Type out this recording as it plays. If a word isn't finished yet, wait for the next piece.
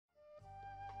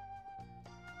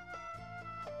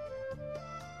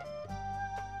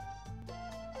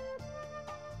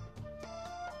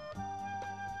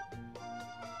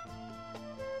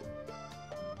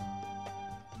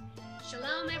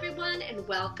Shalom, everyone, and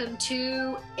welcome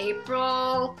to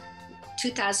April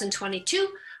 2022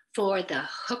 for the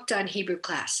Hooked on Hebrew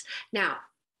class. Now,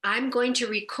 I'm going to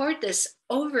record this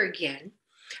over again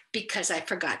because I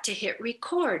forgot to hit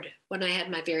record when I had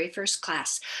my very first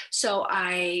class. So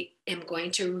I am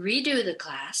going to redo the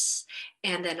class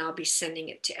and then I'll be sending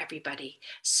it to everybody.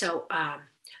 So,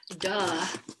 duh,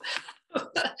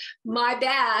 my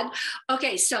bad.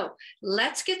 Okay, so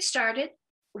let's get started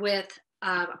with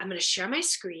I'm going to share my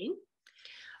screen.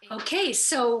 Okay,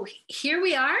 so here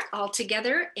we are all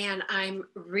together, and I'm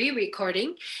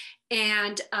re-recording,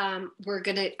 and I'm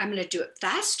going to do it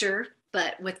faster,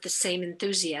 but with the same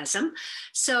enthusiasm.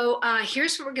 So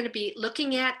here's what we're going to be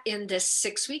looking at in this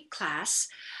 6-week class.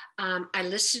 I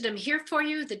listed them here for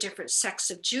you, the different sects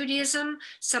of Judaism,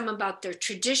 some about their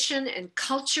tradition and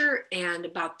culture, and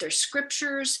about their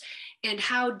scriptures, and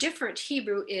how different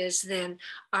Hebrew is than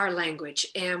our language.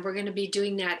 And we're going to be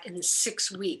doing that in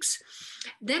 6 weeks.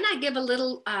 Then I give a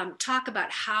little talk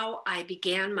about how I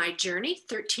began my journey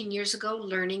 13 years ago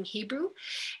learning Hebrew.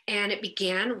 And it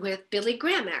began with Billy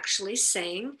Graham actually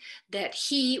saying that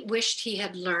he wished he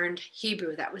had learned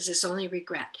Hebrew. That was his only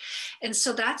regret. And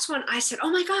so that's when I said, oh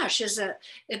my gosh, as an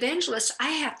evangelist, I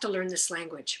have to learn this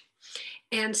language.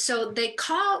 And so they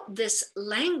call this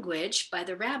language by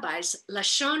the rabbis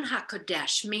Lashon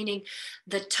HaKodesh, meaning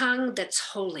the tongue that's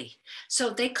holy. So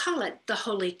they call it the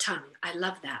holy tongue. I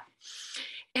love that.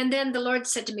 And then the Lord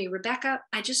said to me, Rebecca,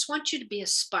 I just want you to be a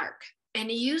spark. And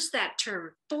he used that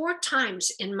term 4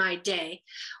 times in my day,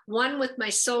 one with my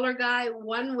solar guy,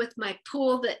 one with my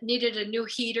pool that needed a new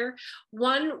heater,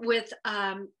 one with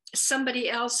somebody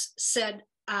else said,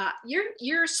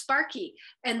 you're Sparky.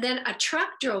 And then a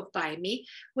truck drove by me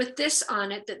with this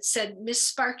on it that said Miss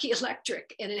Sparky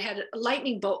Electric, and it had a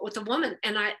lightning bolt with a woman.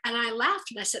 And I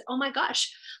laughed and I said, oh my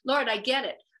gosh, Lord, I get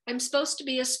it. I'm supposed to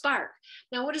be a spark.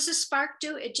 Now, what does a spark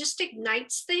do? It just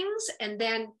ignites things, and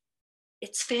then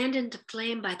it's fanned into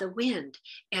flame by the wind.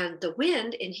 And the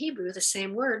wind in Hebrew, the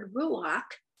same word, ruach,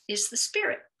 is the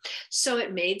spirit. So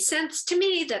it made sense to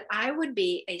me that I would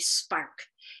be a spark,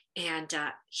 and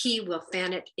he will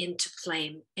fan it into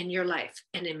flame in your life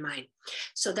and in mine.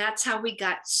 So that's how we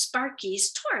got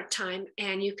Sparky's Torah Time,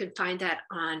 and you can find that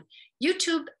on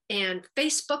YouTube and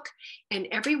Facebook. And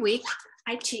every week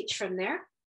I teach from there,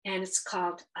 and it's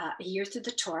called A Year Through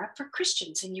the Torah for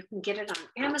Christians, and you can get it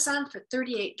on Amazon for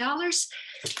 $38.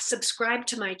 Subscribe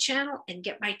to my channel and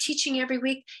get my teaching every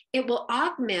week. It will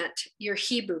augment your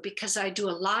Hebrew because I do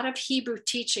a lot of Hebrew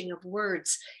teaching of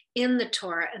words in the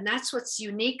Torah. And that's what's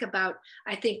unique about,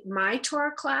 I think, my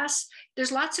Torah class.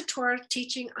 There's lots of Torah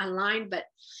teaching online, but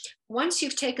once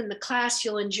you've taken the class,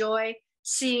 you'll enjoy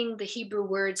seeing the Hebrew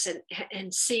words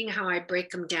and seeing how I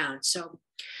break them down. So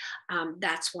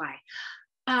that's why.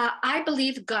 I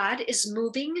believe God is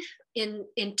moving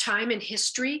in time and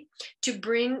history to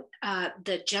bring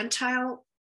the Gentile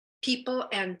people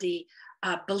and the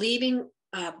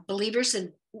believers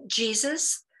in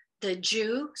Jesus, the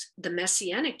Jews, the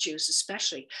Messianic Jews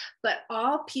especially, but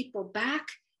all people back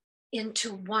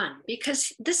into one,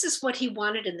 because this is what he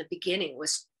wanted in the beginning,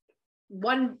 was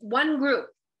one group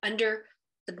under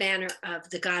the banner of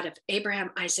the God of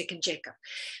Abraham, Isaac, and Jacob.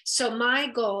 So my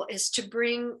goal is to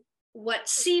bring what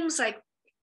seems like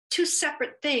 2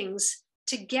 separate things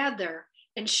together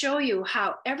and show you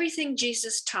how everything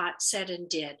Jesus taught, said, and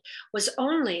did was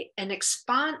only an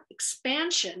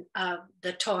expansion of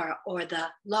the Torah or the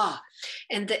law.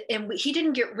 And he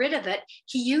didn't get rid of it.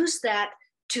 He used that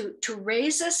to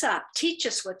raise us up, teach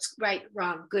us what's right,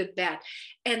 wrong, good, bad.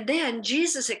 And then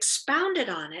Jesus expounded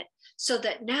on it so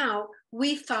that now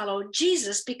we follow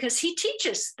Jesus because he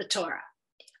teaches the Torah.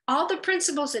 All the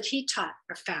principles that he taught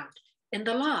are found in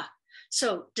the law.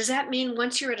 So does that mean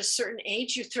once you're at a certain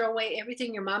age, you throw away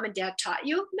everything your mom and dad taught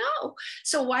you? No.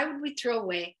 So why would we throw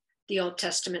away the Old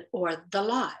Testament or the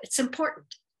law? It's important.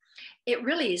 It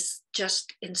really is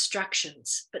just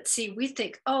instructions. But see, we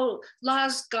think, oh,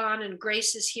 law's gone and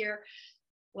grace is here.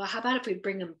 Well, how about if we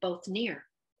bring them both near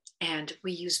and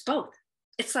we use both?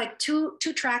 It's like two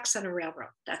tracks on a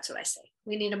railroad. That's what I say.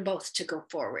 We need them both to go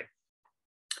forward.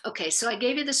 Okay, so I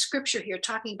gave you the scripture here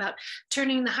talking about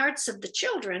turning the hearts of the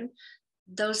children,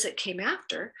 those that came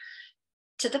after,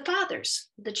 to the fathers,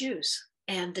 the Jews,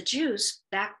 and the Jews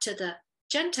back to the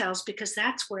Gentiles, because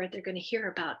that's where they're going to hear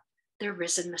about their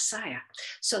risen Messiah.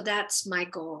 So that's my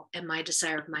goal and my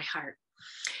desire of my heart.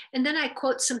 And then I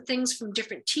quote some things from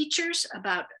different teachers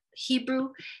about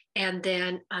Hebrew, and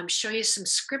then show you some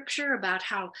scripture about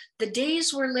how the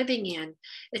days we're living in.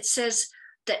 It says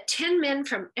that 10 men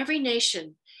from every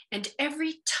nation and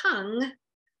every tongue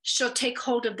she'll take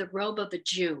hold of the robe of a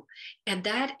Jew. And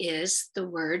that is the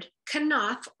word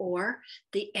kanaf, or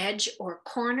the edge or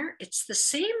corner. It's the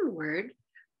same word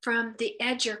from the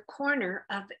edge or corner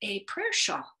of a prayer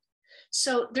shawl.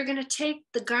 So they're going to take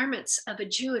the garments of a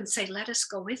Jew and say, let us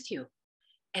go with you.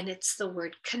 And it's the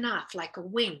word kanaf, like a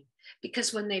wing,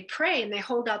 because when they pray and they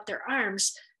hold out their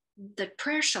arms, the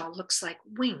prayer shawl looks like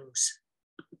wings.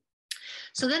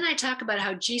 So then I talk about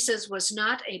how Jesus was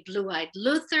not a blue-eyed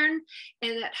Lutheran,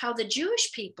 and that how the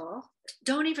Jewish people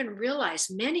don't even realize,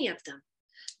 many of them,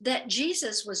 that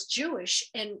Jesus was Jewish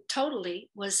and totally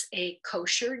was a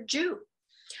kosher Jew.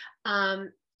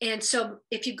 And so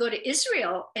if you go to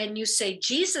Israel and you say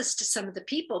Jesus to some of the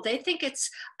people, they think it's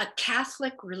a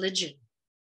Catholic religion.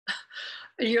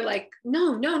 And you're like,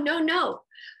 no, no, no, no.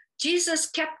 Jesus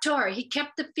kept Torah. He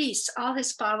kept the feasts. All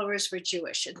his followers were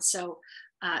Jewish. And so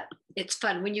it's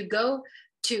fun. When you go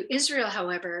to Israel,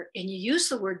 however, and you use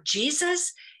the word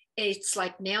Jesus, it's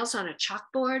like nails on a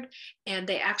chalkboard, and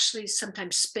they actually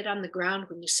sometimes spit on the ground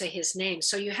when you say his name.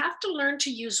 So you have to learn to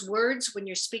use words when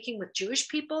you're speaking with Jewish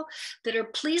people that are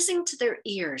pleasing to their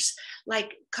ears,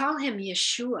 like call him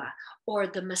Yeshua or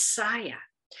the Messiah.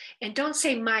 And don't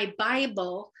say my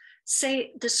Bible,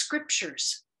 say the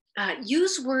scriptures.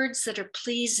 Use words that are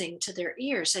pleasing to their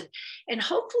ears. And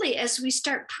hopefully, as we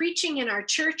start preaching in our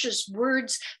churches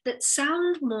words that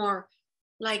sound more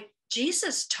like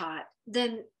Jesus taught,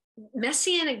 then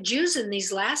Messianic Jews in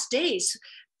these last days,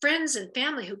 friends and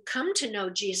family who come to know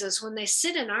Jesus, when they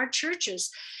sit in our churches,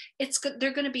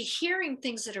 they're going to be hearing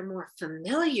things that are more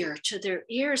familiar to their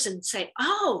ears and say,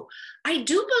 oh, I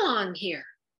do belong here.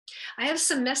 I have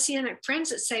some Messianic friends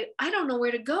that say, I don't know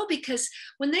where to go, because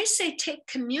when they say take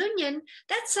communion,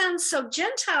 that sounds so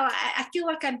Gentile. I feel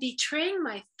like I'm betraying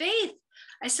my faith.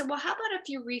 I said, well, how about if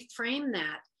you reframe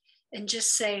that and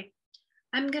just say,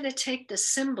 I'm going to take the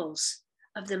symbols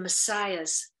of the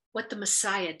Messiah's, what the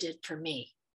Messiah did for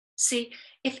me. See,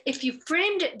 if you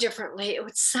framed it differently, it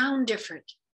would sound different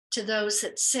to those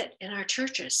that sit in our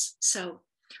churches. So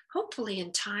hopefully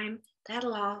in time,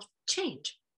 that'll all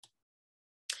change.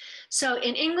 So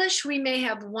in English, we may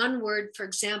have one word, for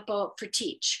example, for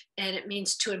teach, and it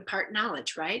means to impart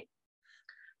knowledge, right?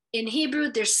 In Hebrew,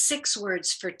 there's 6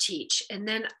 words for teach. And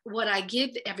then what I give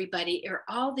everybody are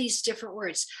all these different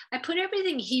words. I put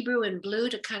everything Hebrew in blue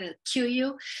to kind of cue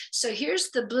you. So here's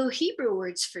the blue Hebrew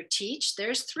words for teach.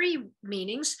 There's 3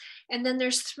 meanings, and then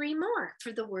there's 3 more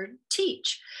for the word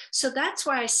teach. So that's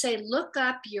why I say, look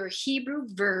up your Hebrew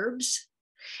verbs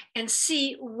and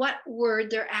see what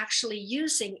word they're actually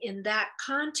using in that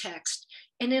context.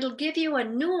 And it'll give you a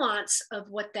nuance of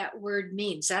what that word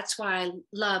means. That's why I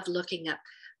love looking up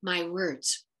my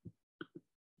words.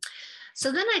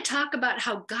 So then I talk about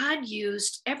how God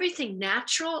used everything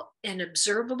natural and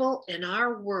observable in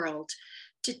our world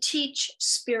to teach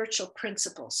spiritual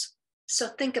principles. So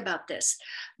think about this.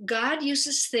 God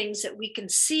uses things that we can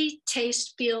see,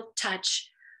 taste, feel, touch,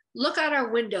 look out our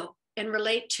window and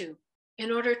relate to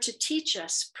in order to teach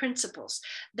us principles.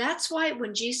 That's why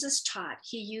when Jesus taught,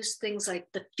 he used things like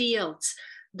the fields,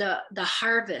 the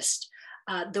harvest,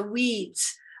 the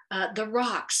weeds, the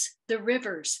rocks, the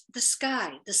rivers, the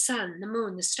sky, the sun, the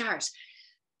moon, the stars,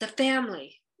 the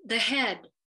family, the head,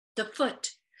 the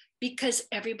foot, because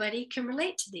everybody can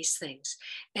relate to these things.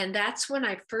 And that's when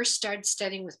I first started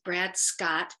studying with Brad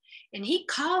Scott. And he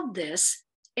called this,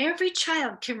 every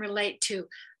child can relate to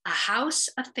a house,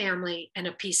 a family, and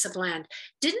a piece of land.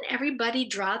 Didn't everybody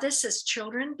draw this as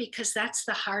children? Because that's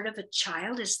the heart of a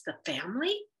child, is the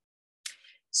family.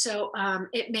 So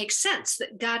it makes sense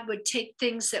that God would take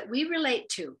things that we relate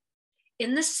to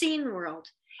in the seen world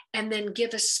and then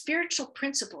give us spiritual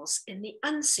principles in the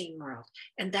unseen world.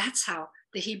 And that's how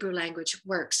the Hebrew language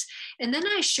works. And then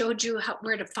I showed you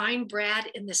where to find Brad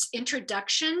in this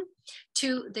introduction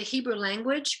to the Hebrew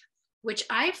language, which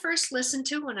I first listened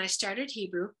to when I started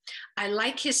Hebrew. I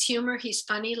like his humor. He's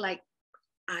funny like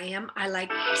I am. I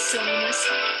like silliness.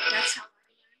 That's how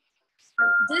I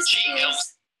am. This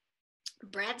is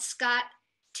Brad Scott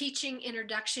teaching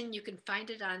introduction. You can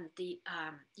find it on the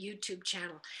YouTube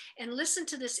channel. And listen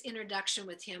to this introduction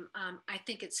with him. I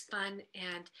think it's fun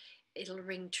and it'll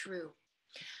ring true.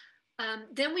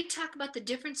 Then we talk about the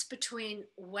difference between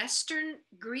Western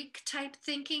Greek type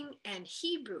thinking and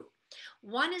Hebrew.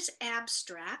 One is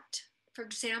abstract. For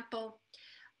example,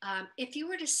 if you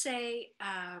were to say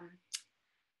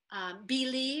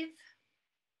believe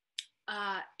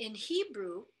in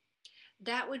Hebrew,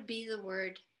 that would be the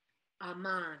word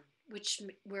aman,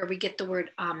 where we get the word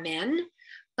amen.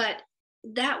 But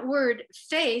that word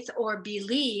faith or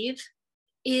believe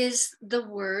is the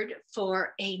word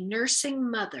for a nursing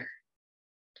mother,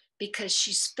 because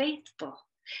she's faithful.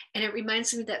 And it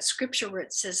reminds me of that scripture where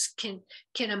it says,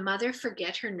 can a mother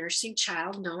forget her nursing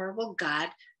child, nor will God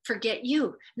forget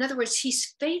you? In other words,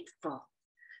 he's faithful.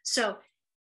 So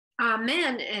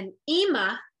amen and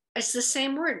Ema is the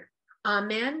same word.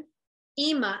 Amen,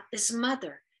 Ema is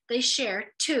mother. They share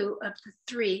two of the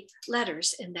three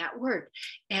letters in that word.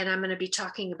 And I'm going to be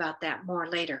talking about that more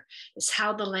later, is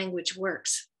how the language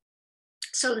works.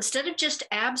 So instead of just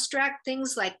abstract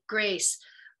things like grace,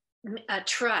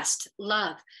 trust,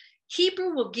 love,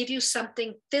 Hebrew will give you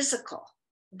something physical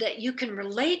that you can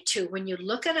relate to. When you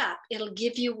look it up, it'll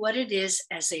give you what it is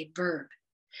as a verb.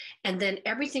 And then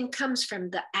everything comes from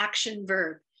the action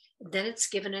verb. Then it's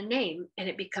given a name and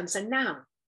it becomes a noun.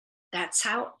 That's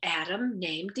how Adam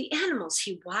named the animals.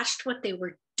 He watched what they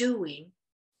were doing,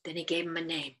 then he gave them a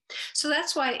name. So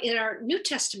that's why in our New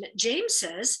Testament, James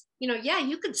says, yeah,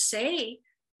 you could say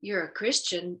you're a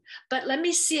Christian, but let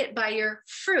me see it by your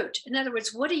fruit. In other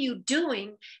words, what are you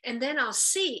doing? And then I'll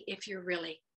see if you're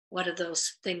really one of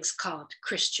those things called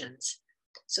Christians.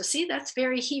 So see, that's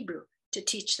very Hebrew to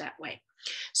teach that way.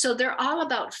 So they're all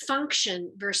about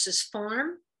function versus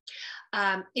form.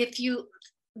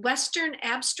 Western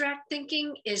abstract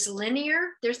thinking is linear.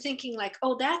 They're thinking like,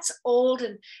 oh, that's old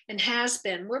and has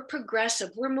been. We're progressive.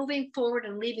 We're moving forward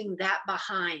and leaving that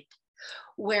behind.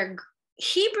 Where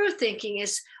Hebrew thinking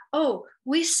is, oh,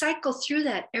 we cycle through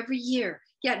that every year.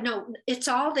 Yeah, no, it's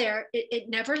all there. It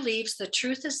never leaves. The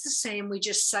truth is the same. We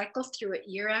just cycle through it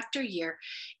year after year.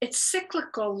 It's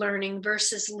cyclical learning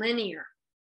versus linear.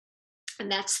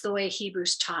 And that's the way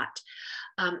Hebrew's taught.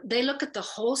 They look at the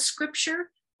whole scripture,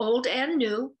 Old and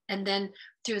New, and then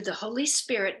through the Holy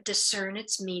Spirit discern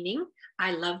its meaning.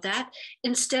 I love that.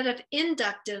 Instead of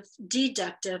inductive,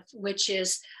 deductive, which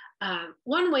is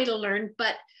one way to learn,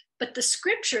 but the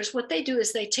scriptures, what they do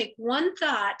is they take one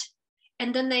thought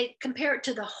and then they compare it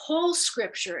to the whole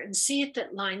scripture and see if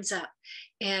it lines up.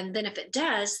 And then if it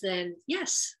does, then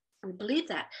yes, we believe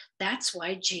that. That's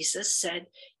why Jesus said,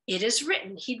 it is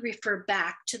written. He'd refer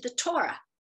back to the Torah,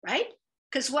 right?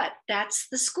 Because what? That's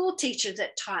the school teacher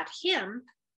that taught him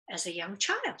as a young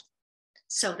child.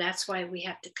 So that's why we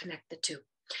have to connect the two.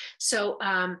 So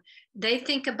they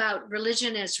think about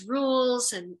religion as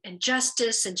rules and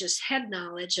justice and just head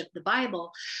knowledge of the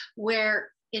Bible,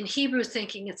 where in Hebrew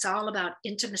thinking, it's all about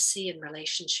intimacy and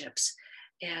relationships.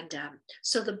 And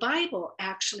so the Bible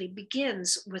actually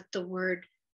begins with the word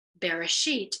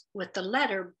Bereshit, with the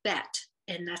letter Bet,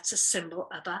 and that's a symbol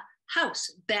of a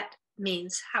house. Bet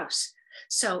means house.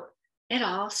 So it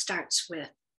all starts with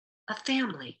a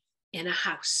family in a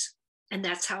house. And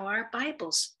that's how our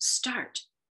Bibles start,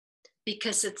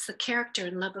 because it's the character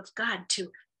and love of God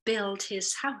to build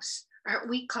his house. Aren't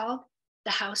we called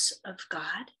the house of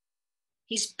God?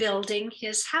 He's building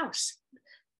his house,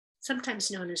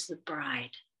 sometimes known as the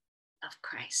bride of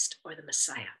Christ or the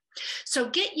Messiah. So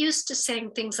get used to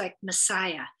saying things like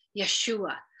Messiah,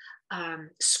 Yeshua,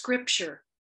 scripture,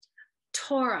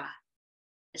 Torah,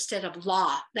 instead of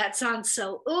law. That sounds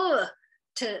so,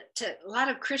 to a lot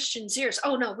of Christians' ears.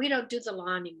 Oh no, we don't do the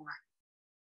law anymore.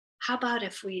 How about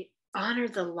if we honor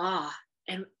the law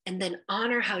and then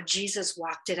honor how Jesus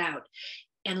walked it out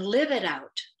and live it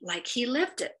out like he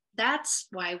lived it? That's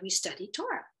why we study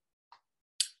Torah.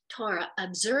 Torah,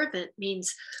 observant,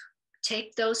 means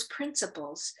take those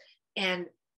principles and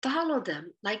follow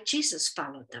them like Jesus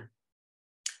followed them.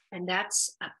 And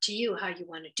that's up to you how you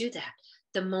want to do that.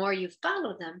 The more you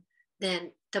follow them,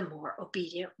 then the more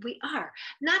obedient we are.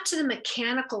 Not to the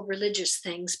mechanical religious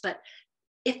things, but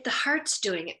if the heart's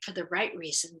doing it for the right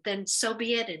reason, then so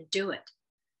be it and do it.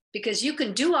 Because you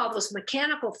can do all those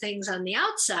mechanical things on the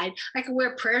outside. I can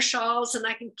wear prayer shawls and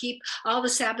I can keep all the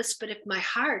Sabbaths, but if my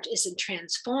heart isn't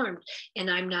transformed and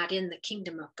I'm not in the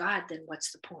kingdom of God, then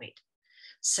what's the point?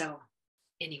 So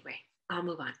anyway, I'll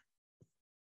move on.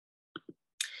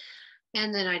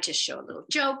 And then I just show a little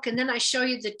joke. And then I show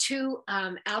you the two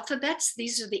alphabets.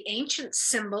 These are the ancient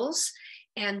symbols.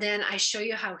 And then I show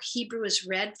you how Hebrew is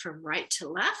read from right to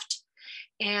left.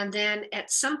 And then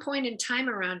at some point in time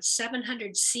around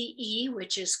 700 CE,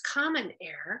 which is Common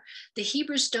Era, the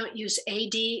Hebrews don't use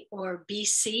AD or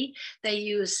BC. They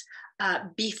use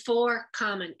before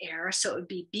Common Era. So it would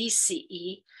be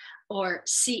BCE or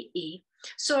CE.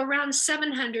 So around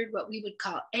 700, what we would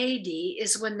call AD,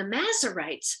 is when the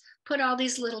Masoretes put all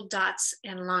these little dots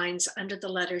and lines under the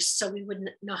letters so we wouldn't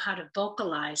know how to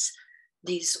vocalize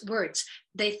these words.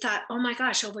 They thought, oh my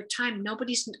gosh, over time,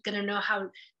 nobody's going to know how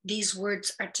these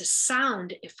words are to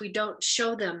sound if we don't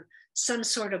show them some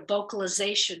sort of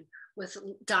vocalization with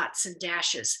dots and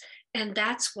dashes. And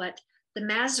that's what the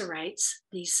Masoretes,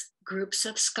 these groups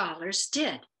of scholars,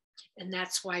 did. And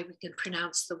that's why we can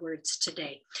pronounce the words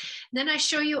today. Then I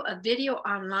show you a video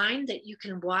online that you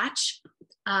can watch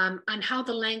on how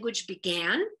the language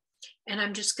began. And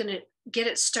I'm just going to get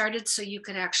it started so you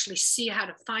can actually see how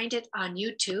to find it on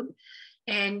YouTube.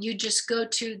 And you just go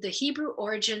to the Hebrew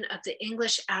origin of the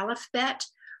English alphabet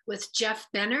with Jeff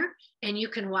Benner, and you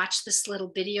can watch this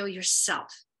little video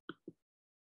yourself.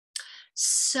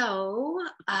 So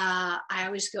I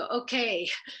always go, okay,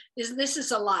 this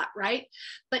is a lot, right?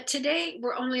 But today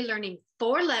we're only learning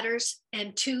 4 letters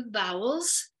and 2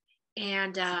 vowels.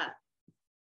 And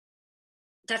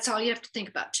that's all you have to think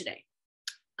about today.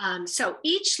 So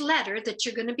each letter that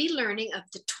you're going to be learning of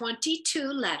the 22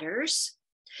 letters,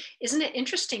 isn't it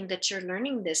interesting that you're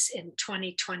learning this in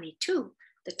 2022,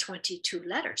 the 22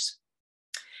 letters?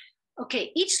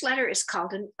 Okay, each letter is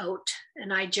called an oat,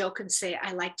 and I joke and say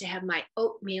I like to have my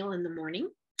oatmeal in the morning.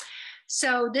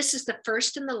 So this is the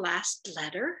first and the last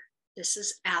letter. This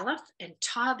is Aleph, and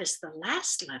Tav is the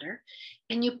last letter,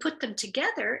 and you put them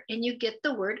together and you get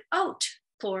the word oat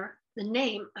for the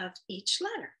name of each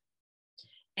letter.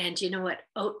 And you know what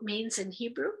oat means in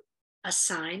Hebrew? A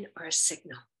sign or a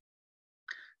signal.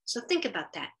 So think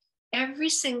about that. Every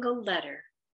single letter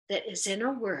that is in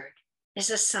a word is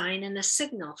a sign and a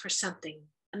signal for something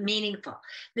meaningful.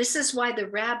 This is why the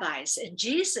rabbis and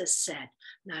Jesus said,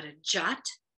 not a jot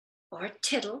or a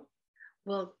tittle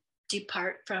will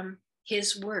depart from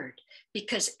his word,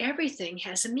 because everything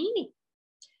has a meaning.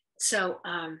 So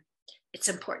it's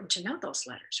important to know those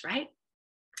letters, right?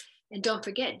 And don't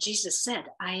forget, Jesus said,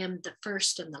 I am the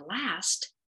first and the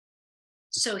last.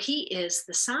 So he is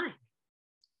the sign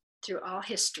through all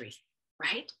history,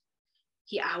 right?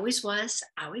 He always was,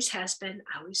 always has been,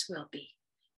 always will be.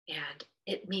 And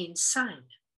it means sign.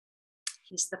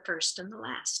 He's the first and the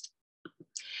last.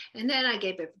 And then I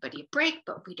gave everybody a break,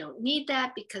 but we don't need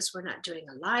that because we're not doing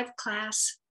a live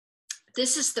class.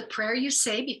 This is the prayer you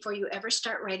say before you ever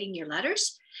start writing your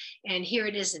letters. And here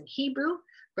it is in Hebrew.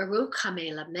 Baruch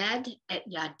hamelamed et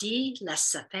yadi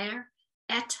lesafer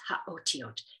et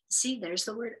haotiot. See, there's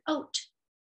the word oat.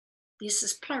 This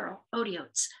is plural,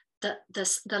 otiots,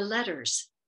 the letters.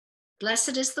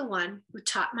 Blessed is the one who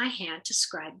taught my hand to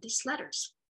scribe these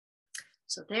letters.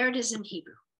 So there it is in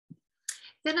Hebrew.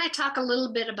 Then I talk a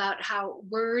little bit about how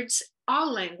words,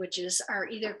 all languages, are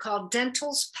either called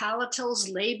dentals, palatals,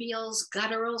 labials,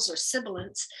 gutturals, or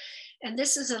sibilants. And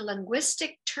this is a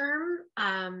linguistic term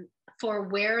for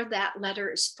where that letter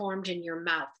is formed in your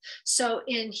mouth. So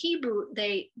in Hebrew,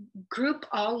 they group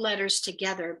all letters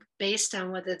together based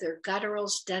on whether they're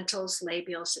gutturals, dentals,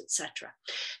 labials, etc.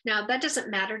 Now, that doesn't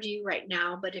matter to you right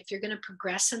now, but if you're going to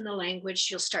progress in the language,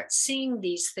 you'll start seeing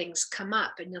these things come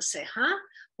up and you'll say, huh,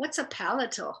 what's a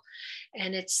palatal?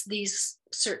 And it's these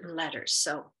certain letters.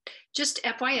 So just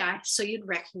FYI, so you'd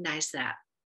recognize that.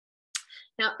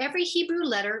 Now, every Hebrew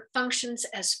letter functions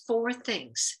as 4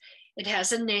 things. It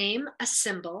has a name, a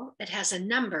symbol, it has a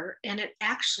number, and it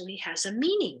actually has a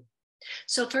meaning.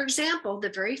 So for example, the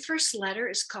very first letter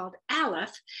is called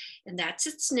Aleph, and that's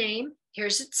its name.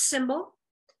 Here's its symbol.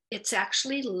 It's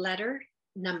actually letter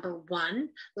number 1.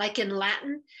 Like in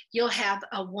Latin, you'll have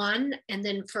a 1, and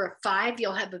then for a 5,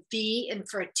 you'll have a V, and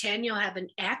for a 10, you'll have an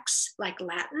X, like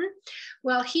Latin.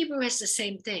 Well, Hebrew has the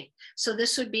same thing. So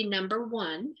this would be number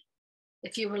 1.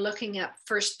 If you were looking at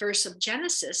first verse of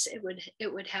Genesis, it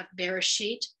would have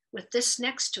Bereshit with this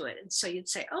next to it. And so you'd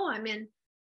say, oh, I'm in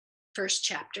first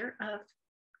chapter of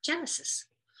Genesis.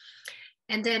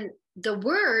 And then the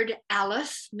word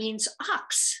Aleph means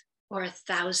ox or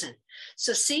 1,000.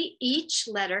 So see, each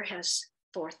letter has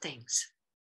 4 things.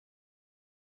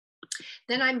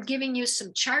 Then I'm giving you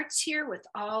some charts here with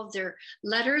all their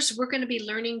letters. We're going to be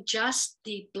learning just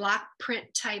the block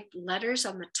print type letters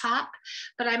on the top,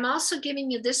 but I'm also giving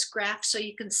you this graph so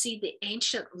you can see the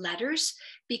ancient letters,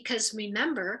 because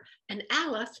remember, an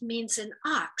Aleph means an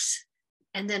ox,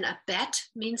 and then a bet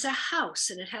means a house,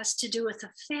 and it has to do with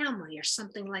a family or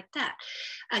something like that.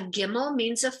 A Gimel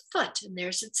means a foot, and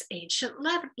there's its ancient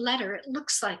letter. It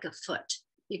looks like a foot.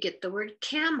 You get the word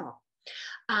camel.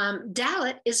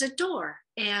 Dalet is a door,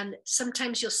 and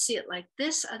sometimes you'll see it like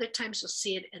this, other times you'll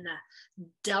see it in a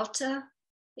delta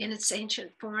in its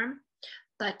ancient form.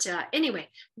 But anyway,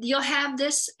 you'll have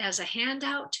this as a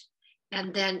handout,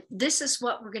 and then this is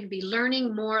what we're going to be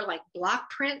learning more like block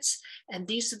prints, and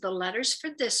these are the letters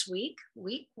for this week,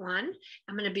 week 1.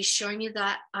 I'm going to be showing you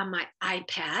that on my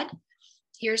iPad.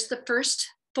 Here's the first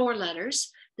 4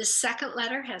 letters. The second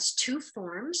letter has 2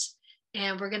 forms.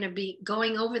 And we're going to be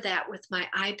going over that with my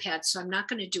iPad, so I'm not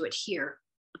going to do it here.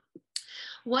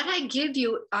 What I give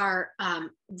you are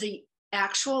the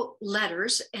actual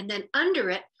letters, and then under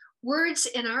it, words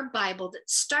in our Bible that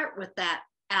start with that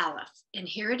aleph. And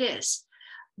here it is.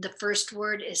 The first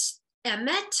word is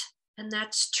emet, and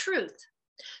that's truth.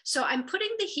 So I'm putting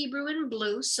the Hebrew in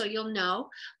blue so you'll know.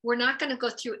 We're not going to go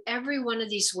through every one of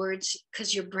these words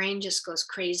because your brain just goes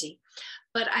crazy.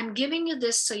 But I'm giving you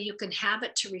this so you can have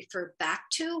it to refer back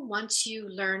to once you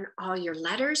learn all your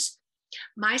letters.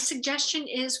 My suggestion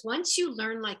is once you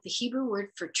learn like the Hebrew word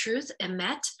for truth,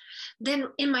 emet, then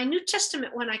in my New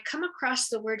Testament, when I come across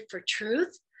the word for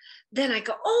truth, then I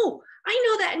go, oh, I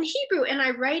know that in Hebrew. And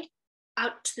I write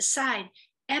out to the side,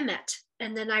 emet,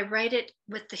 and then I write it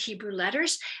with the Hebrew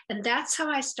letters. And that's how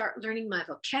I start learning my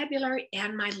vocabulary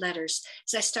and my letters,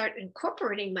 as I start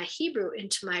incorporating my Hebrew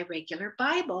into my regular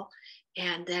Bible.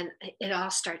 And then it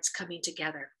all starts coming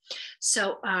together.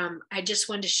 So I just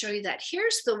wanted to show you that.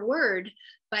 Here's the word,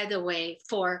 by the way,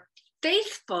 for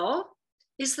faithful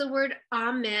is the word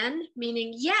amen,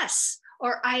 meaning yes,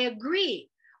 or I agree,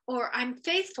 or I'm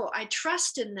faithful, I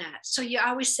trust in that. So you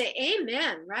always say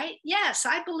amen, right? Yes,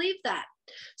 I believe that.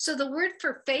 So the word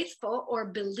for faithful or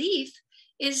belief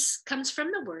comes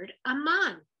from the word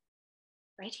aman,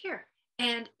 right here.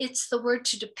 And it's the word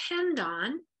to depend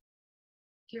on.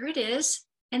 Here it is.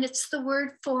 And it's the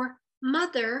word for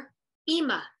mother,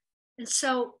 ima. And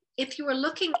so if you were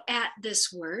looking at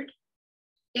this word,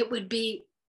 it would be,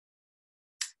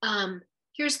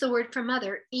 here's the word for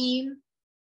mother,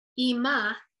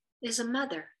 ima is a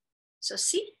mother. So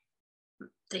see,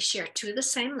 they share two of the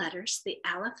same letters, the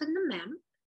aleph and the mem,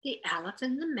 the aleph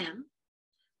and the mem,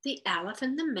 the aleph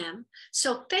and the mem.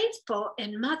 So faithful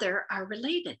and mother are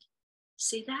related.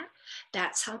 See that?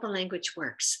 That's how the language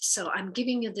works. So I'm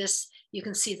giving you this. You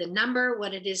can see the number,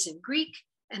 what it is in Greek,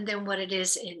 and then what it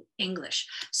is in English.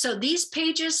 So these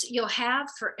pages you'll have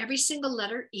for every single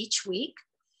letter each week.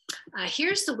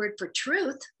 Here's the word for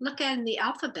truth. Look at in the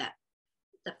alphabet.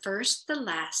 The first, the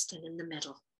last, and in the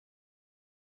middle.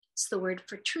 It's the word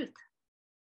for truth.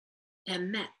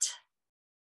 Emet.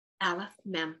 Aleph,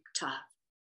 mem, tav.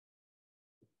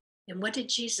 And what did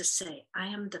Jesus say? I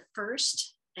am the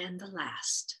first and the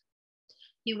last.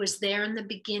 He was there in the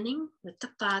beginning with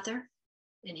the Father,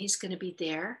 and he's going to be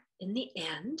there in the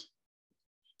end.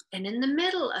 And in the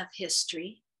middle of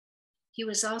history, he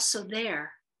was also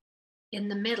there in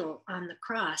the middle on the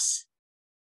cross.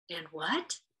 And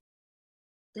what?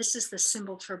 This is the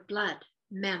symbol for blood,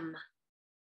 mem.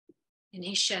 And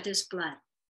he shed his blood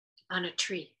on a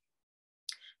tree.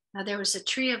 Now there was a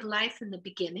tree of life in the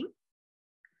beginning.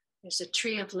 There's a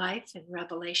tree of life in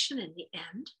Revelation in the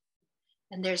end.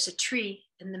 And there's a tree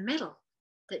in the middle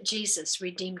that Jesus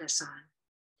redeemed us on.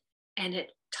 And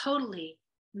it totally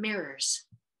mirrors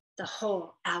the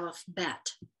whole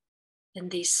alphabet in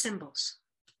these symbols.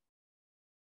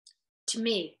 To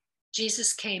me,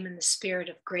 Jesus came in the spirit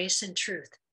of grace and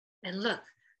truth. And look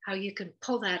how you can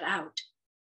pull that out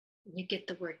and you get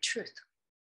the word truth.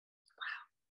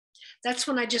 Wow. That's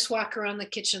when I just walk around the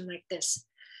kitchen like this.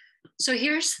 So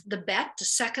here's the bet, the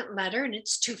second letter, and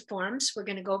it's two forms. We're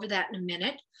going to go over that in a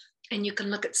minute. And you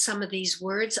can look at some of these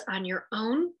words on your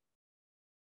own.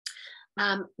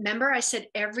 Remember, I said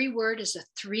every word is a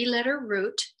three-letter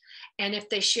root. And if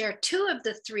they share two of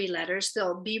the three letters,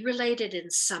 they'll be related in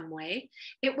some way.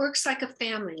 It works like a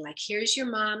family, like here's your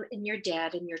mom and your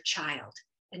dad and your child.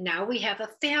 And now we have a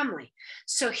family.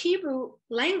 So Hebrew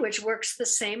language works the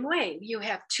same way. You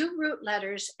have two root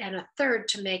letters and a third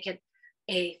to make it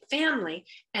a family,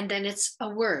 and then it's a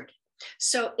word.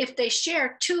 So if they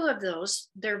share two of those,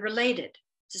 they're related.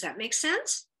 Does that make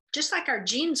sense? Just like our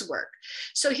genes work.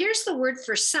 So here's the word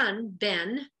for son,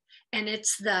 ben, and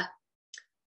it's the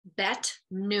bet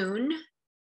noon.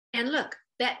 And look,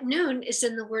 bet noon is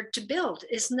in the word to build.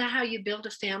 Isn't that how you build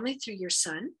a family, through your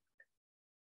son?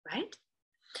 Right?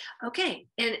 Okay,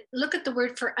 and look at the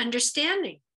word for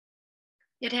understanding.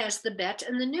 It has the bet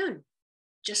and the noon.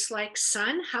 Just like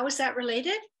son, how is that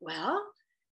related? Well,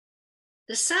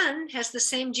 the son has the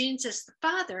same genes as the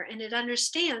father, and it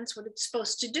understands what it's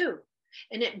supposed to do,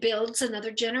 and it builds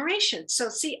another generation. So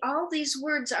see, all these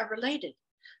words are related.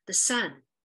 The son,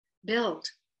 build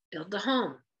the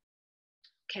home.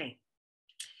 Okay.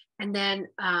 And then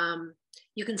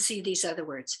you can see these other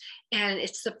words. And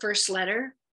it's the first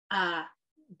letter.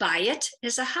 Bayit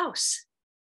is a house.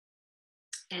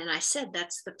 And I said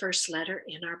that's the first letter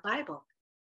in our Bible,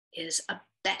 is a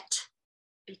bet,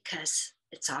 because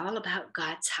it's all about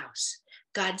God's house,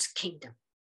 God's kingdom.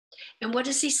 And what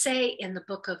does he say in the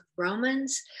book of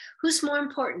Romans? Who's more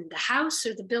important, the house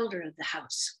or the builder of the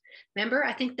house? Remember,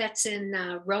 I think that's in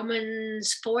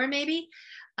Romans 4, maybe.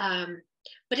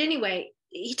 But anyway,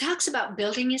 he talks about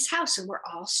building his house, and we're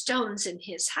all stones in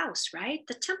his house, right?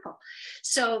 The temple.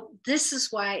 So this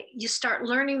is why you start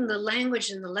learning the language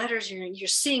and the letters. You're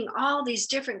seeing all these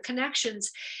different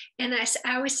connections. And I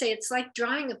always say it's like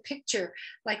drawing a picture,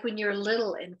 like when you're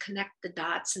little and connect the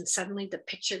dots and suddenly the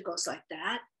picture goes like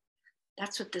that.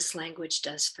 That's what this language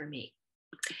does for me.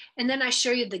 And then I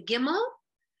show you the Gimel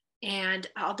and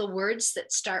all the words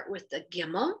that start with the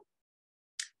Gimel.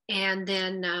 And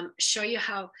then show you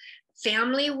how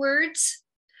family words,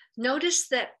 notice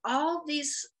that all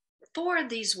these, 4 of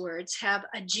these words have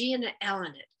a G and an L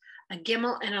in it, a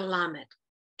Gimel and a Lamed.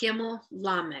 Gimel,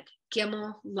 Lamed,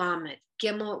 Gimel, Lamed,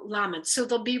 Gimel, Lamed. So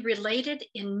they'll be related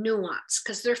in nuance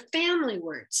because they're family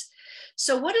words.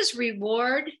 So what is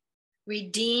reward,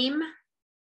 redeem,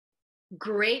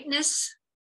 greatness,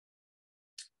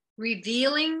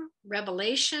 revealing,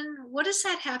 revelation? What does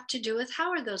that have to do with?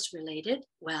 How are those related?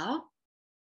 Well,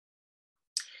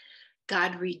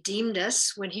 God redeemed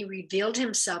us when he revealed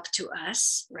himself to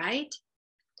us, right?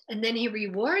 And then he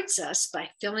rewards us by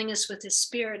filling us with his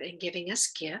spirit and giving us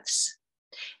gifts.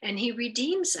 And he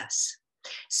redeems us.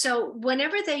 So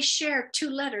whenever they share 2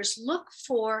 letters, look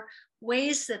for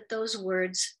ways that those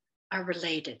words are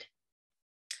related.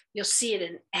 You'll see it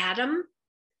in Adam.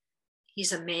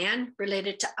 He's a man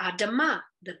related to Adamah,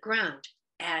 the ground.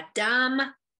 Adam,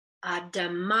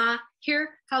 Adamah. Hear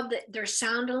how they're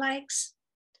sound-alikes?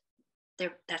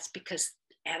 That's because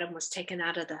Adam was taken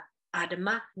out of the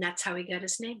Adamah, and that's how he got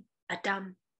his name,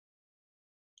 Adam.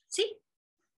 See?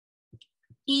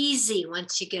 Easy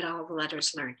once you get all the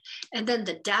letters learned. And then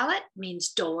the Dalet means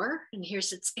door, and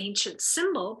here's its ancient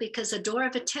symbol, because a door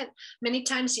of a tent, many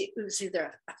times it was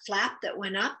either a flap that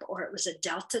went up or it was a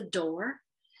delta door,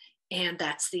 and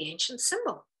that's the ancient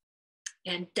symbol.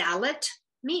 And Dalet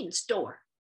means door.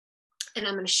 And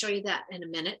I'm going to show you that in a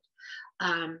minute.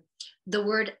 The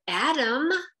word Adam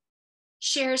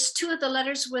shares 2 of the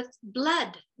letters with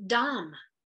blood, Dam.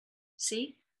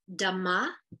 See,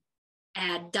 Dama,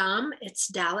 Adam, it's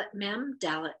Dalet Mem,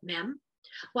 Dalet Mem.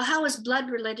 Well, how is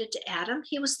blood related to Adam?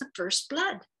 He was the first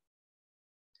blood.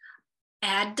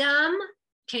 Adam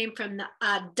came from the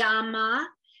Adama,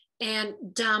 and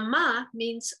Dama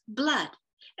means blood.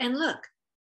 And look,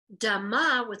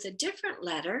 Dama with a different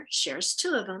letter, shares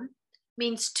 2 of them,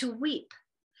 means to weep.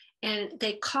 And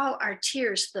they call our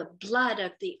tears the blood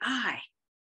of the eye.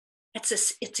 It's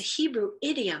a Hebrew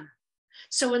idiom.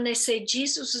 So when they say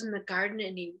Jesus was in the garden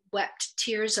and he wept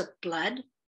tears of blood,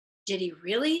 did he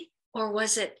really? Or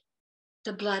was it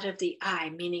the blood of the eye,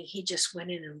 meaning he just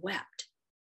went in and wept?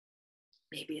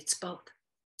 Maybe it's both.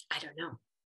 I don't know.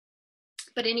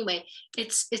 But anyway,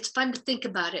 it's fun to think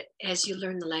about it as you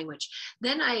learn the language.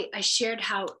 Then I shared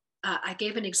how I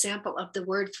gave an example of the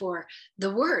word for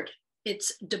the word.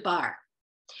 It's debar.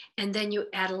 And then you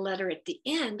add a letter at the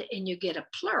end and you get a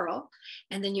plural.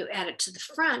 And then you add it to the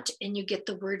front and you get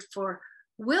the word for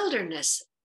wilderness,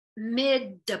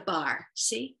 midbar.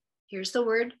 See, here's the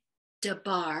word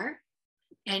debar.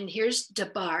 And here's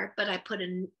debar, but I put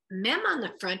a mem on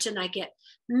the front and I get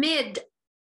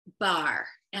midbar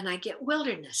and I get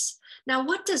wilderness. Now,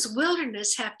 what does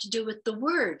wilderness have to do with the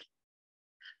word?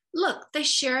 Look, they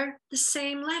share the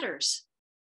same letters.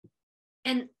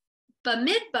 And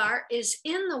Bamidbar is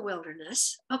in the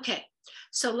wilderness. Okay,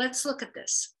 so let's look at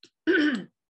this.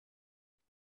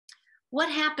 What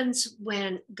happens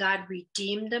when God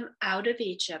redeemed them out of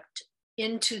Egypt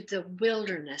into the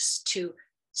wilderness to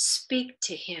speak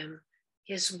to him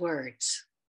his words?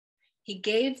 He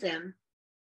gave them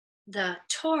the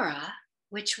Torah,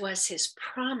 which was his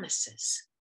promises.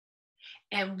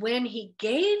 And when he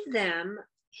gave them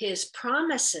his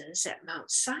promises at Mount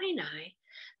Sinai,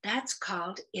 that's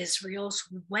called Israel's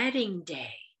wedding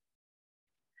day.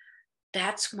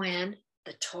 That's when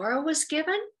the Torah was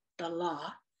given, the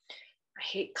law. I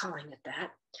hate calling it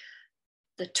that.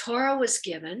 The Torah was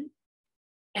given,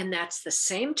 and that's the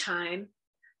same time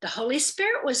the Holy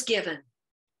Spirit was given,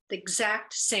 the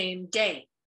exact same day.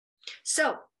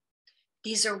 So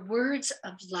these are words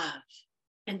of love.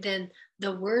 And then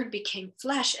the word became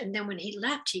flesh. And then when he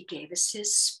left, he gave us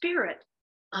his spirit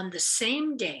on the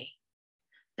same day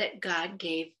that God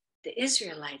gave the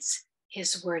Israelites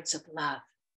his words of love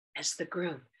as the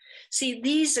groom. See,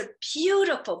 these are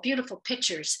beautiful, beautiful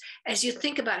pictures as you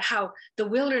think about how the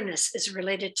wilderness is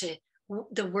related to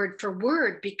the word for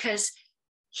word, because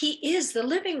he is the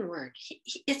living word.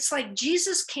 It's like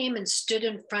Jesus came and stood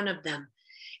in front of them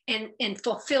and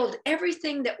fulfilled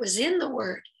everything that was in the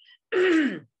word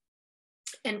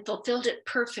and fulfilled it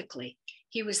perfectly.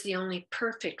 He was the only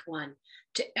perfect one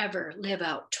to ever live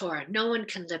out Torah. No one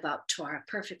can live out Torah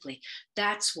perfectly.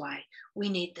 That's why we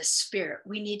need the Spirit.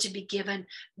 We need to be given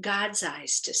God's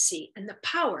eyes to see and the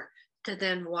power to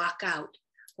then walk out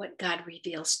what God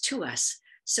reveals to us.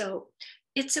 So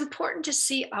it's important to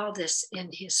see all this in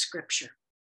his scripture.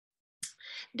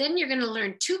 Then you're going to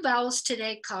learn 2 vowels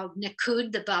today called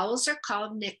nikud. The vowels are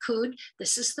called nikud.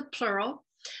 This is the plural.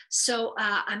 So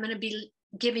I'm going to be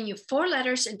giving you 4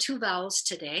 letters and 2 vowels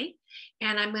today.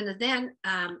 And I'm going to then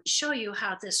show you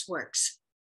how this works.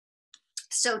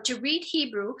 So to read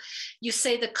Hebrew, you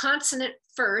say the consonant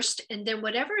first, and then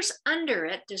whatever's under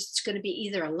it, there's going to be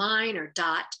either a line or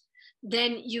dot,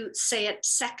 then you say it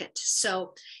second.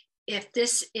 So if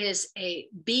this is a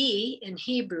B in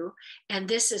Hebrew, and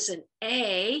this is an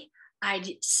A, I'd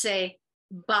say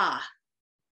ba,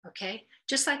 okay?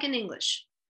 Just like in English,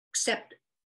 except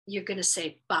you're going to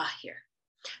say ba here.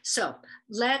 So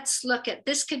let's look at,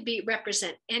 this could be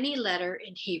represent any letter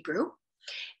in Hebrew.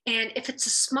 And if it's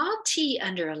a small t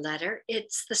under a letter,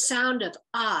 it's the sound of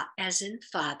ah, as in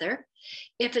father.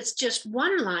 If it's just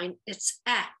one line, it's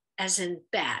ah, as in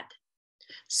bad.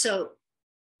 So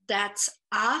that's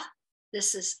ah,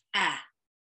 this is ah.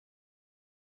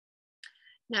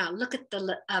 Now look at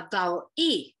the vowel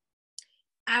E.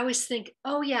 I always think,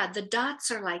 oh yeah, the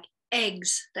dots are like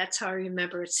eggs. That's how I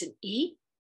remember it's an E.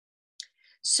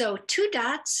 So 2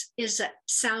 dots is a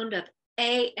sound of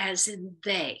A as in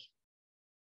they.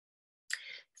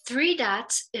 3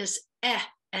 dots is eh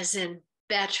as in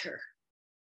better.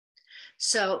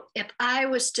 So if I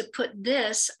was to put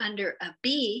this under a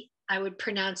B, I would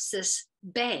pronounce this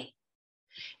bay.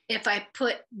 If I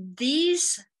put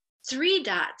these 3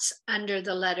 dots under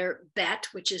the letter bet,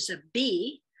 which is a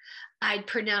B, I'd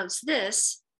pronounce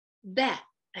this be,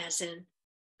 as in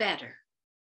better.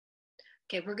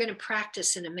 Okay, we're going to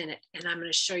practice in a minute, and I'm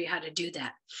going to show you how to do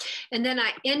that. And then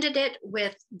I ended it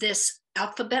with this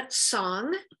alphabet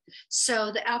song.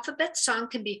 So the alphabet song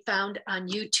can be found on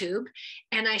YouTube,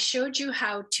 and I showed you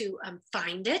how to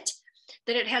find it,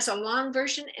 that it has a long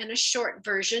version and a short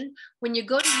version. When you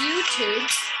go to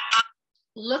YouTube,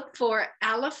 look for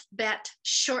alphabet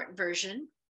short version,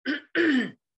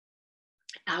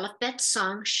 alphabet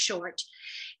song short,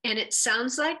 and it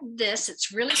sounds like this.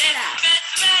 It's really fast.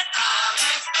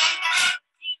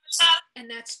 And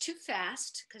that's too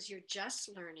fast because you're just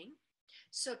learning.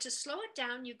 So to slow it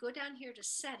down, you go down here to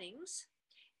settings,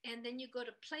 and then you go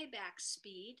to playback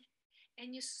speed,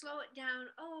 and you slow it down,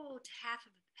 to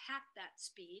half that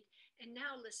speed. And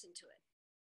now listen to it.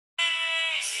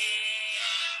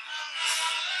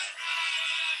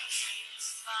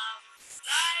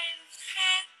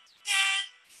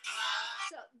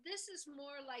 So this is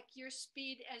more like your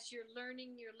speed as you're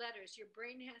learning your letters. Your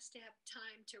brain has to have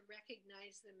time to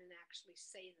recognize them and actually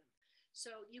say them.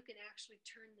 So you can actually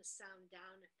turn the sound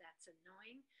down if that's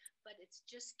annoying, but it's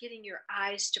just getting your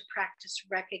eyes to practice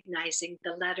recognizing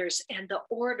the letters and the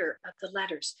order of the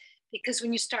letters. Because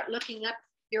when you start looking up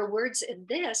your words in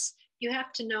this, you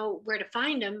have to know where to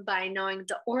find them by knowing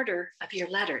the order of your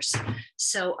letters.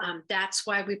 So that's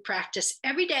why we practice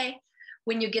every day.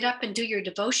 When you get up and do your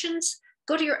devotions,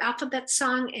 go to your alphabet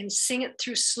song and sing it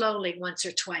through slowly once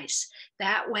or twice.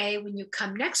 That way, when you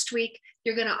come next week,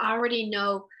 you're going to already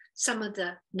know some of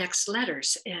the next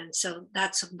letters. And so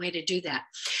that's a way to do that.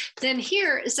 Then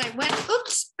here, as I went,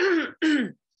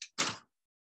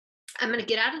 I'm going to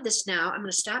get out of this now. I'm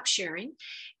going to stop sharing,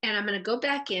 and I'm going to go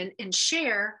back in and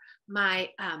share my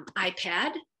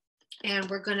iPad, and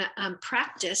we're going to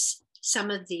practice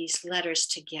some of these letters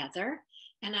together.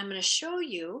 And I'm going to show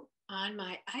you on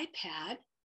my iPad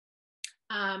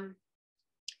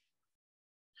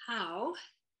how.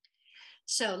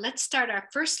 So let's start our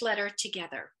first letter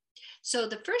together. So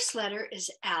the first letter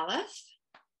is Aleph.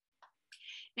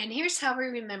 And here's how we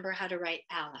remember how to write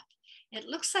Aleph. It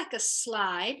looks like a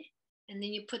slide, and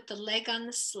then you put the leg on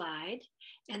the slide,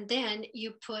 and then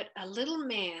you put a little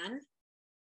man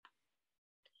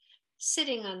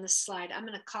sitting on the slide. I'm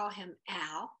going to call him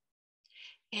Al.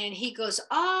 And he goes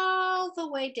all the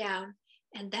way down,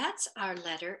 and that's our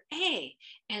letter A.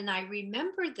 And I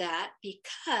remember that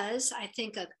because I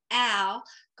think of Al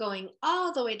going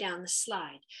all the way down the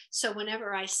slide. So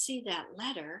whenever I see that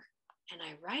letter and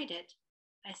I write it,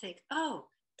 I think, oh,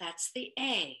 that's the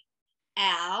A.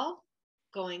 Al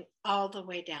going all the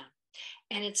way down.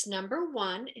 And it's number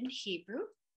 1 in Hebrew.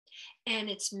 And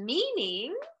its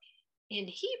meaning in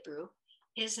Hebrew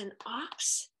is an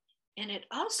ox. And it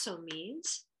also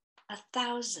means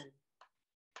 1,000.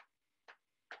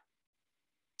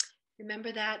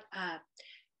 Remember that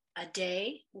a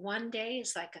day, one day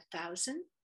is like 1,000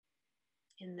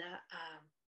 in the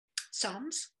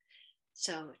Psalms.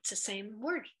 So it's the same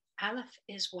word. Aleph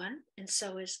is 1, and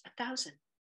so is 1,000.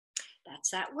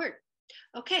 That's that word.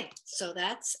 Okay, so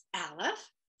that's Aleph.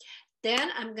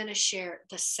 Then I'm going to share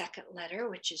the second letter,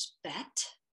 which is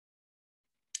Bet.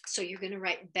 So you're going to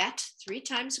write Bet 3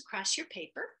 times across your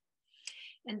paper.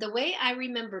 And the way I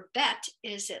remember Bet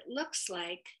is it looks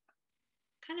like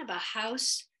kind of a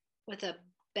house with a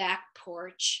back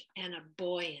porch and a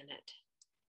boy in it.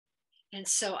 And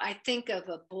so I think of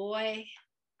a boy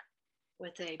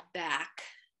with a back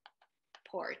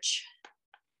porch.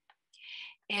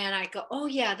 And I go, oh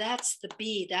yeah, that's the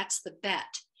B, that's the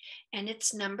Bet. And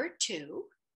it's number 2.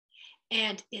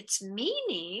 And its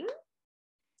meaning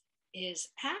is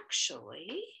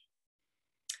actually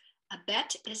a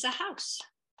bet is a house.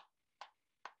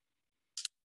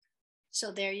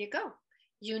 So there you go.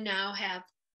 You now have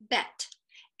Bet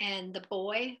and the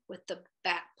boy with the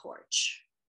back porch.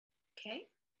 Okay,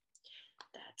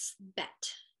 that's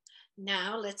Bet.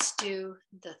 Now let's do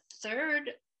the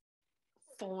third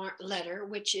letter,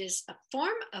 which is a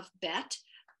form of Bet,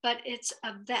 but it's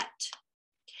a vet.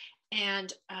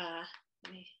 And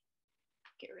let me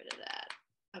get rid of that.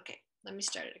 Okay, let me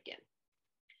start it again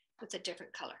with a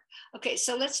different color. Okay,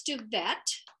 so let's do vet.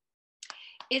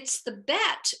 It's the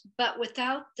bet, but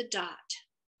without the dot.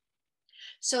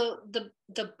 So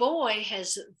the boy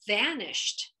has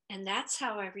vanished, and that's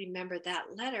how I remember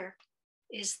that letter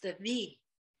is the V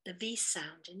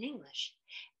sound in English.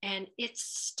 And it's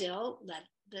still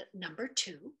the number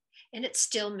 2, and it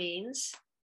still means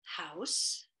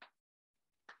house.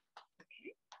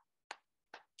 Okay.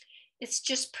 It's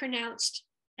just pronounced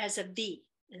as a V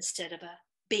instead of a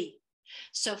B.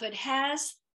 So if it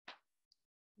has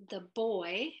the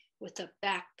boy with a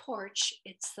back porch,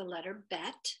 it's the letter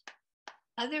Bet.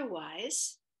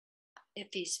 Otherwise, if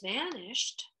he's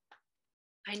vanished,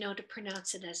 I know to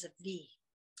pronounce it as a V.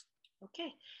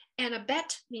 Okay, and a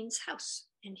bet means house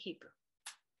in Hebrew.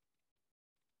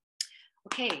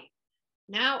 Okay,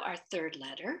 now our third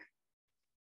letter.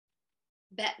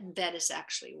 Bet and Bet is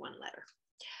actually 1 letter.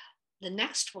 The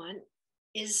next one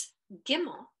is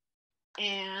Gimel,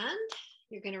 and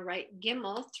you're going to write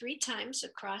Gimel 3 times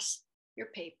across your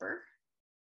paper.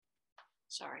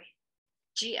 Sorry,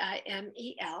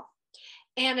 Gimel.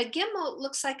 And a Gimel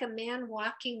looks like a man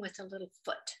walking with a little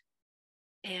foot.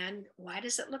 And why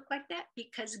does it look like that?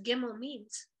 Because Gimel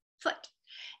means foot.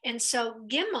 And so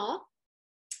Gimel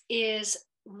is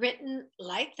written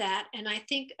like that. And I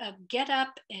think of get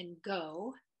up and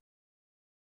go,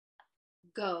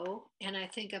 and I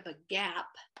think of a gap.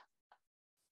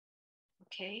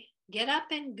 Okay, get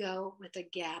up and go with a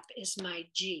gap is my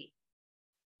G.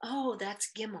 Oh,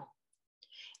 that's Gimel.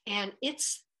 And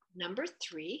it's number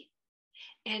 3.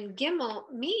 And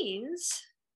Gimel means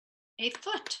a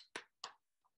foot.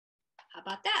 How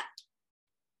about that?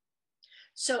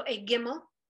 So a Gimel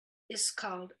is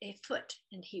called a foot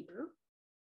in Hebrew.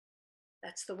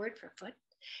 That's the word for foot.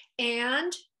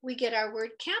 And we get our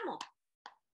word camel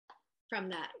from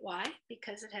that. Why?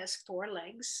 Because it has 4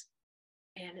 legs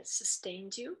and it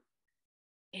sustains you.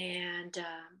 And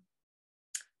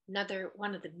another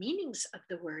one of the meanings of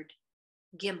the word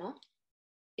Gimel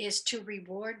is to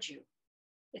reward you.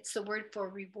 It's the word for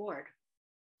reward.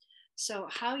 So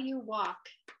how you walk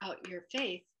out your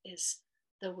faith is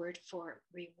the word for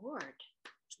reward.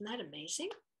 Isn't that amazing?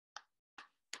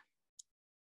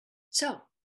 So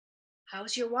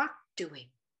how's your walk doing?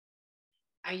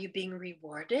 Are you being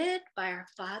rewarded by our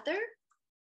Father?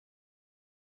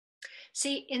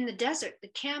 See, in the desert, the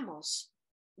camels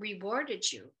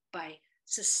rewarded you by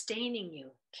sustaining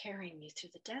you, carrying you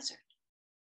through the desert.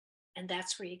 And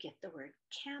that's where you get the word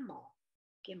camel,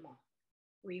 Gimel,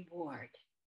 reward.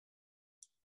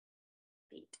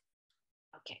 Beat.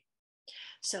 Okay,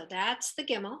 so that's the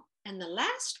Gimel. And the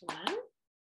last one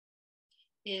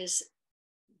is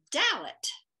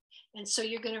Dalet. And so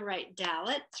you're going to write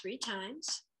Dalet 3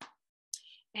 times.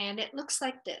 And it looks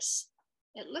like this.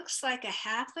 It looks like a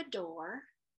half a door,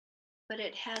 but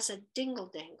it has a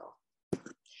dingle-dangle.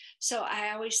 So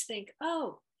I always think,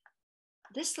 oh,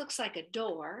 this looks like a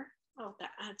door. Oh,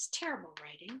 that's terrible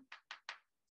writing.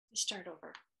 Let me start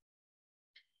over.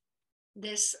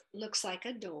 This looks like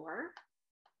a door.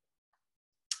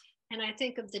 And I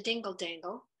think of the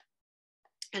dingle-dangle.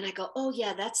 And I go, oh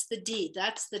yeah, that's the D,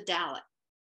 that's the Dalet.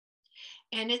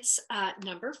 And it's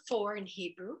number 4 in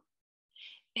Hebrew.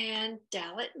 And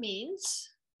Dalet means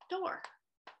door.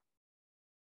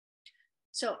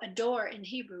 So a door in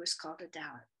Hebrew is called a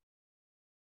Dalet.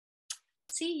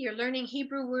 See, you're learning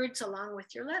Hebrew words along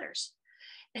with your letters.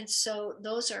 And so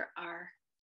those are our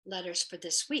letters for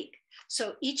this week.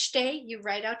 So each day you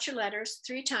write out your letters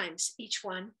 3 times, each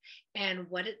one, and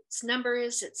what its number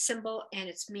is, its symbol, and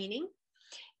its meaning.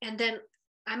 And then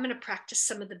I'm going to practice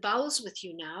some of the vowels with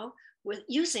you now with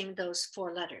using those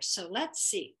 4 letters. So let's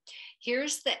see.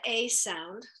 Here's the A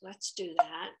sound. Let's do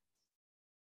that.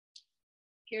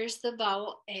 Here's the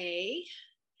vowel A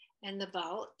and the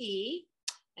vowel E.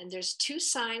 And there's 2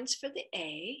 signs for the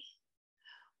A.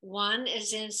 One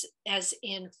is as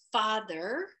in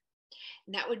father,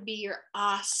 and that would be your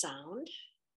ah sound.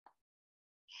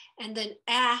 And then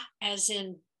ah as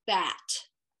in bat,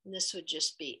 and this would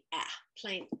just be ah,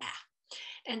 plain ah.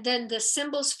 And then the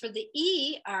symbols for the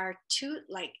E are 2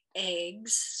 like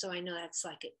eggs, so I know that's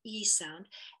like an E sound,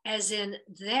 as in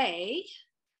they.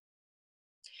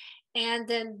 And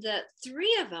then the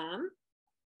 3 of them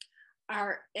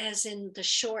are as in the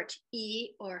short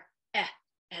E or eh,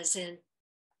 as in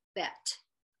bet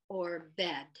or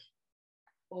bed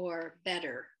or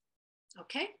better.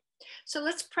 Okay, so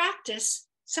let's practice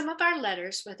some of our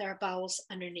letters with our vowels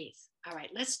underneath. All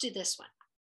right, let's do this one.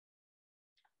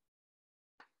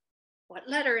 What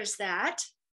letter is that?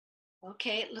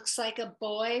 Okay, it looks like a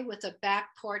boy with a back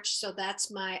porch, so that's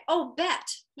my, oh, bet,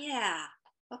 yeah.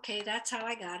 Okay, that's how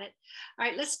I got it. All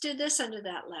right, let's do this under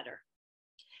that letter.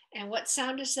 And what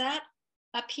sound is that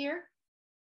up here?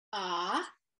 Ah.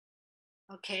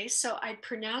 Okay, so I'd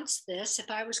pronounce this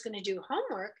if I was going to do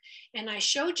homework and I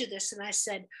showed you this and I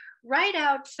said, write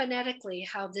out phonetically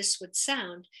how this would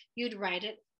sound. You'd write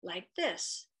it like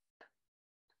this.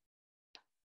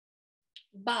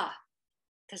 Ba,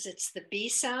 because it's the B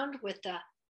sound with the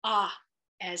ah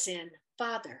as in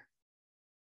father.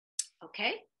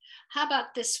 Okay, how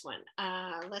about this one?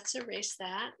 Let's erase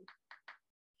that.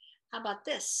 How about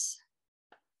this?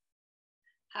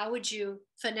 How would you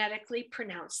phonetically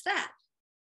pronounce that?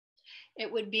 It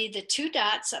would be the 2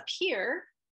 dots up here.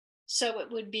 So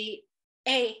it would be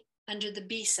A under the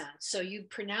B sound. So you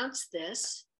pronounce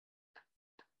this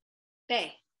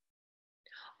bay.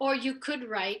 Or you could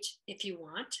write, if you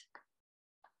want,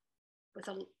 with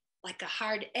like a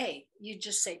hard A. You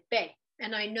just say bay.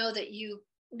 And I know that you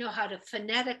know how to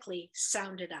phonetically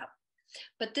sound it out.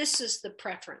 But this is the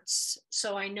preference.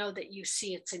 So I know that you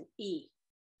see it's an E.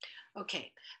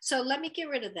 Okay, so let me get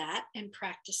rid of that and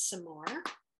practice some more.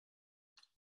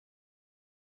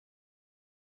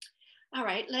 All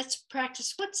right, let's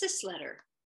practice. What's this letter?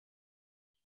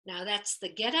 Now that's the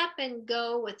get up and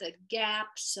go with a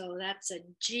gap. So that's a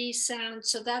G sound.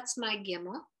 So that's my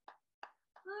Gimel.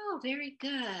 Oh, very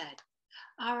good.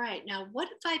 All right, now what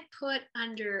if I put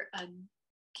under a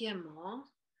Gimel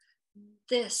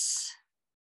this?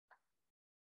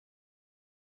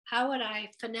 How would I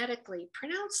phonetically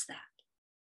pronounce that?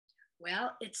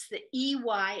 Well, it's the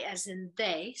EY as in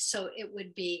they. So it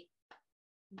would be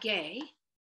gay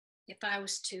if I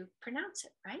was to pronounce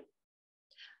it, right?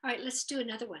 All right, let's do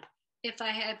another one. If I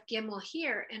have Gimel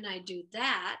here and I do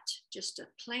that, just a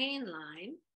plain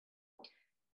line,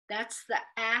 that's the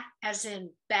A as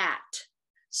in bat.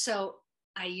 So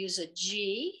I use a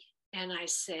G and I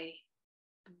say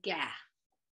ga.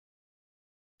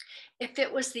 If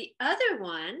it was the other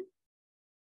one,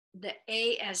 the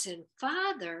A as in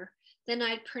father, then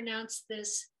I'd pronounce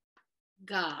this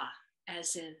ga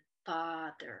as in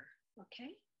father,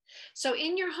 okay? So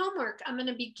in your homework, I'm going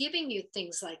to be giving you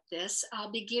things like this.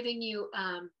 I'll be giving you,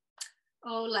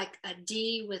 like a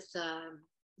D with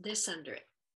this under it.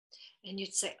 And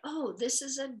you'd say, oh, this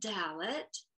is a Dalet.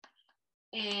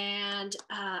 And,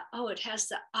 it has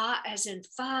the ah as in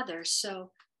father.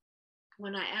 So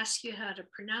when I ask you how to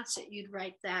pronounce it, you'd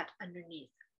write that underneath.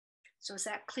 So is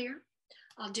that clear?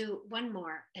 I'll do one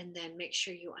more and then make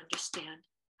sure you understand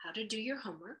how to do your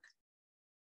homework.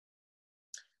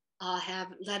 I'll have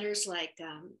letters like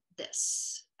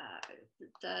this.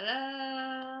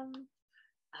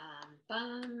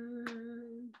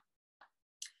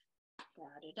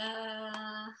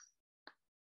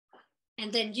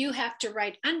 And then you have to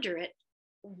write under it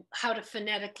how to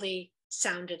phonetically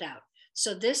sound it out.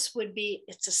 So this would be,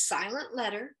 it's a silent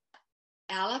letter.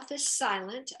 Aleph is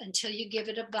silent until you give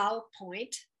it a vowel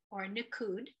point or a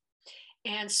nakud.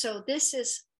 And so this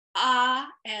is A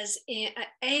as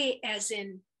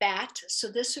in bat.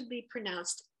 So this would be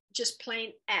pronounced just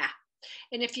plain A.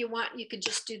 And if you want, you could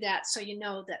just do that so you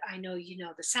know that I know you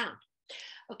know the sound.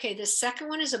 Okay, the second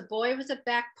one is a boy with a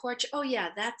back porch. Oh yeah,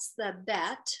 that's the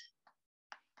bet.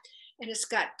 And it's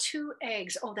got 2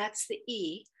 eggs. Oh, that's the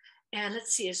E. And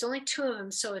let's see, there's only 2 of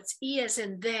them. So it's E as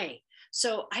in they.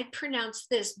 So I'd pronounce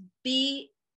this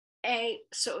B-A.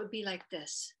 So it would be like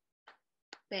this,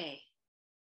 bay.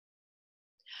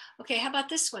 Okay, how about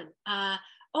this one?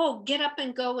 Oh, get up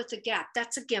and go with the gap.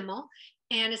 That's a gimel.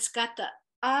 And it's got the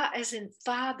as in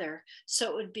father.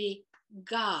 So it would be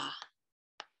ga.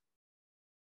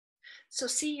 So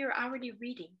see, you're already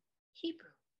reading Hebrew.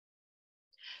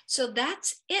 So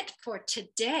that's it for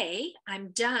today.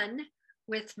 I'm done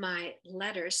with my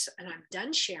letters and I'm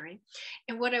done sharing.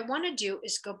 And what I want to do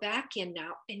is go back in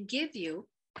now and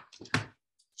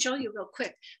show you real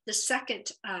quick the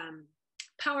second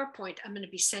PowerPoint I'm going to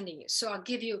be sending you. So I'll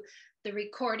give you the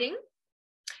recording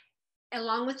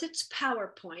along with its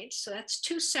PowerPoint. So that's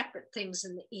two separate things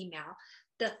in the email.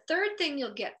 The third thing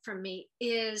you'll get from me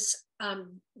is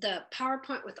the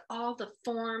PowerPoint with all the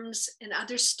forms and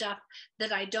other stuff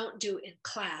that I don't do in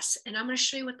class. And I'm going to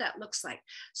show you what that looks like.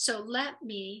 So let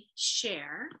me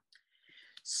share.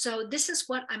 So this is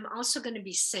what I'm also going to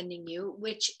be sending you,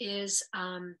 which is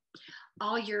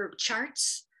all your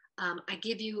charts. I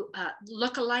give you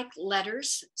look-alike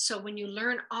letters. So when you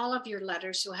learn all of your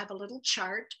letters, you'll have a little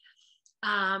chart.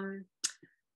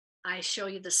 I show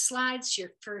you the slides, your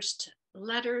first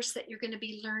letters that you're going to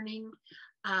be learning.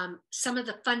 Some of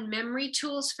the fun memory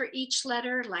tools for each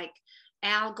letter, like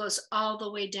Al goes all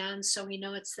the way down, so we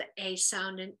know it's the A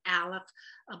sound in Aleph.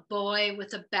 A boy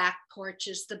with a back porch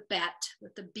is the bet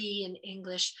with the B in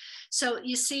English. So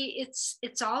you see,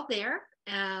 it's all there,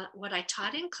 what I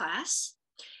taught in class.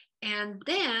 And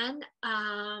then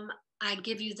I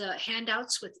give you the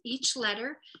handouts with each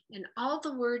letter and all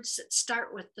the words that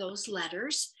start with those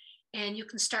letters. And you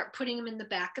can start putting them in the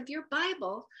back of your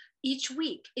Bible each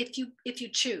week if you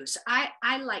choose.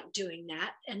 I like doing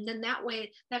that. And then that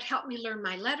way, that helped me learn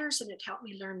my letters and it helped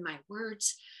me learn my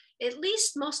words. At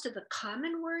least most of the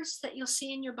common words that you'll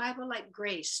see in your Bible, like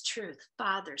grace, truth,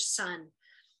 Father, Son,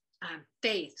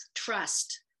 faith,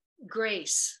 trust,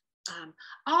 grace,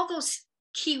 all those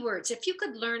key words. If you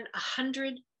could learn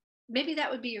 100, maybe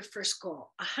that would be your first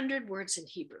goal, 100 words in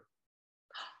Hebrew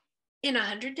in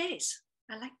 100 days.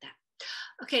 I like that.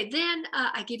 Okay, then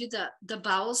I give you the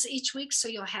vowels each week, so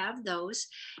you'll have those.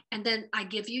 And then I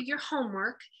give you your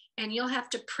homework, and you'll have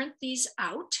to print these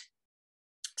out.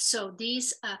 So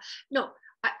these,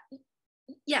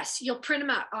 yes, you'll print them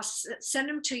out. I'll send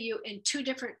them to you in 2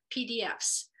 different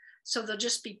PDFs. So they'll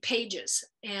just be pages,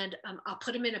 and I'll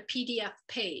put them in a PDF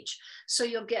page. So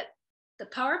you'll get the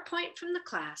PowerPoint from the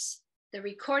class, the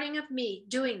recording of me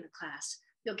doing the class,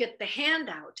 you'll get the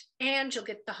handout, and you'll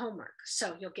get the homework.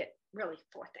 So you'll get really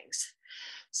 4 things.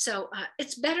 So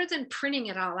it's better than printing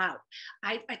it all out.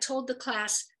 I told the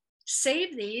class,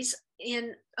 save these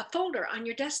in a folder on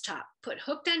your desktop, put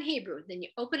Hooked on Hebrew, then you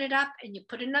open it up and you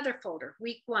put another folder,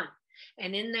 week 1.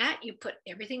 And in that you put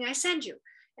everything I send you.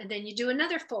 And then you do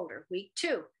another folder, week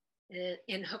 2,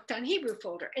 in Hooked on Hebrew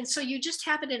folder. And so you just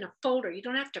have it in a folder. You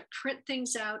don't have to print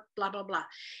things out, blah, blah, blah.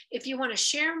 If you want to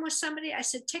share them with somebody, I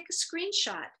said, take a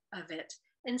screenshot of it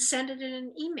and send it in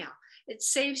an email. It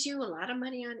saves you a lot of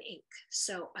money on ink.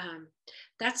 So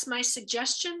that's my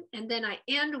suggestion. And then I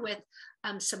end with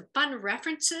some fun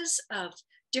references of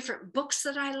different books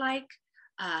that I like,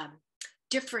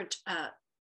 different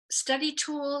study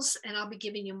tools, and I'll be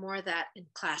giving you more of that in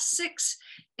class 6.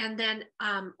 And then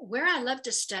where I love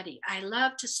to study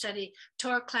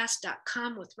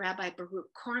TorahClass.com with Rabbi Baruch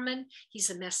Korman. He's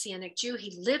a Messianic Jew.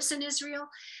 He lives in Israel,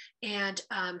 and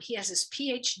he has his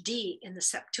PhD in the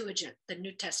Septuagint, the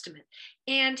New Testament,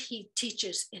 and he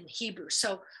teaches in Hebrew.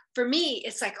 So for me,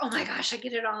 it's like, oh my gosh, I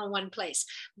get it all in one place.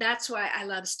 That's why I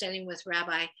love studying with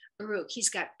Rabbi Baruch. He's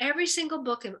got every single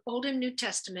book in Old and New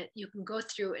Testament you can go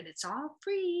through, and it's all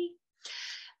free.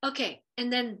 Okay,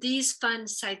 and then these fun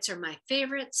sites are my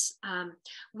favorites.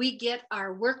 We get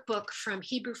our workbook from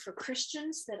Hebrew for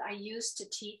Christians that I use to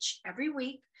teach every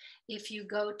week. If you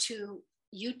go to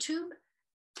YouTube,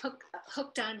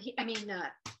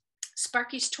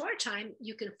 Sparky's Torah Time,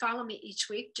 you can follow me each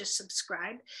week, just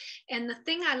subscribe. And the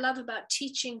thing I love about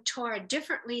teaching Torah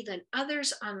differently than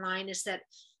others online is that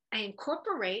I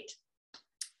incorporate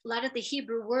a lot of the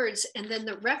Hebrew words and then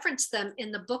reference them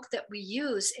in the book that we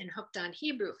use in Hooked on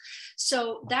Hebrew.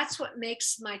 So that's what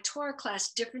makes my Torah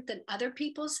class different than other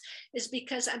people's, is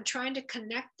because I'm trying to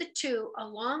connect the two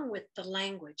along with the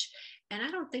language. And I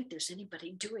don't think there's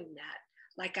anybody doing that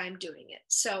like I'm doing it.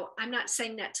 So I'm not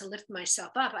saying that to lift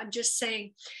myself up. I'm just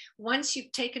saying, once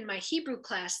you've taken my Hebrew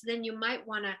class, then you might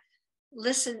want to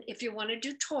listen. If you want to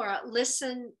do Torah,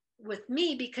 listen with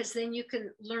me, because then you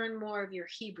can learn more of your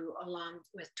Hebrew along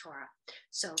with Torah.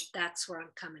 So that's where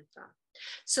I'm coming from.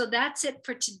 So that's it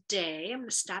for today. I'm going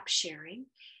to stop sharing.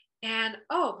 And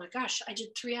oh my gosh, I did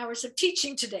 3 hours of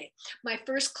teaching today. My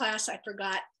first class, I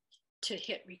forgot, to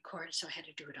hit record, so I had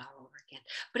to do it all over again.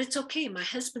 But it's okay. My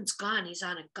husband's gone. He's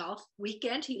on a golf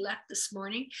weekend. He left this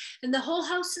morning, and the whole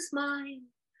house is mine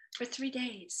for 3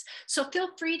 days. So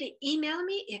feel free to email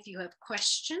me if you have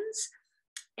questions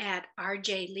at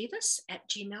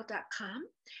rjlevis@gmail.com,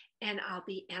 and I'll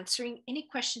be answering any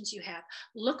questions you have.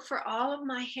 Look for all of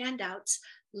my handouts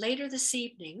later this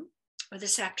evening or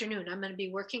this afternoon. I'm going to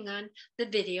be working on the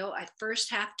video. I first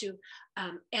have to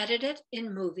edit it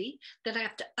in Movie, then I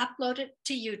have to upload it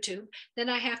to YouTube, then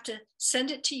I have to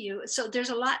send it to you. So there's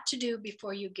a lot to do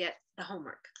before you get the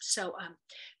homework. So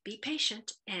be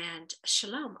patient, and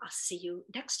shalom. I'll see you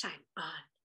next time on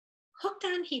Hooked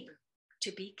on Hebrew,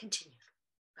 to be continued.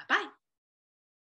 Bye-bye.